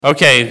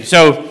Okay,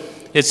 so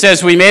it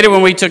says we made it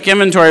when we took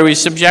inventory. We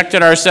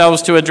subjected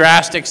ourselves to a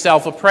drastic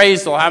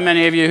self-appraisal. How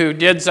many of you who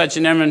did such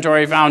an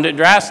inventory found it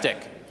drastic?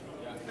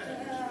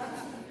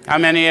 How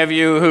many of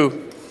you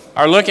who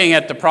are looking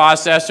at the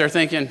process are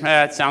thinking,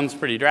 that sounds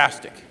pretty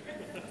drastic?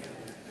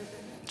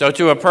 So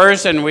to a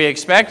person, we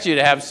expect you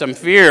to have some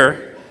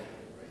fear,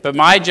 but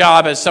my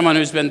job as someone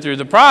who's been through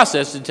the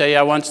process is to tell you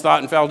I once thought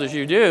and felt as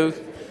you do,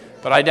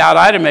 but I doubt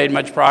I'd have made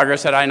much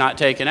progress had I not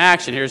taken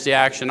action. Here's the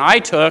action I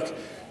took.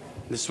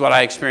 This is what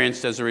I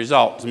experienced as a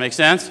result. Does it make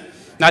sense? I'm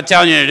not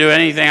telling you to do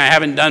anything I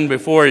haven't done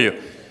before you.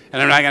 And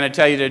I'm not going to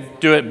tell you to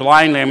do it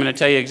blindly. I'm going to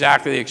tell you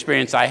exactly the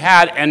experience I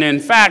had. And in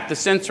fact, the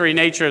sensory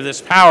nature of this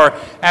power,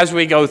 as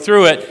we go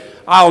through it,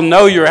 I'll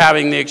know you're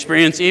having the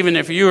experience. Even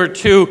if you are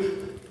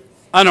too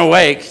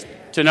unawake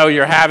to know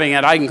you're having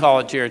it, I can call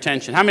it to your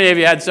attention. How many of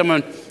you had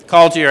someone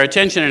call to your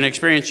attention an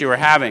experience you were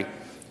having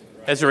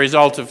as a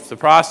result of the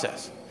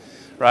process?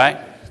 Right?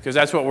 Because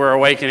that's what we're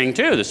awakening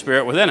to, the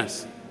spirit within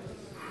us.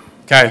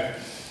 Okay.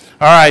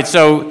 All right,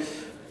 so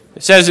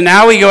it says,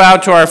 now we go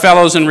out to our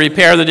fellows and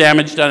repair the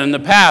damage done in the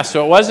past.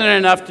 So it wasn't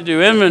enough to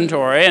do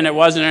inventory, and it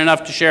wasn't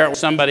enough to share it with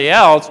somebody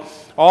else.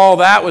 All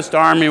that was to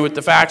arm me with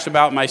the facts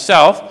about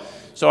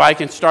myself, so I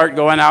can start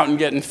going out and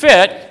getting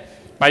fit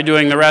by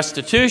doing the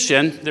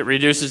restitution that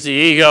reduces the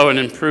ego and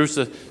improves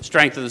the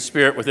strength of the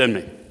spirit within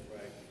me.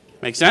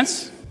 Make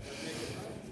sense?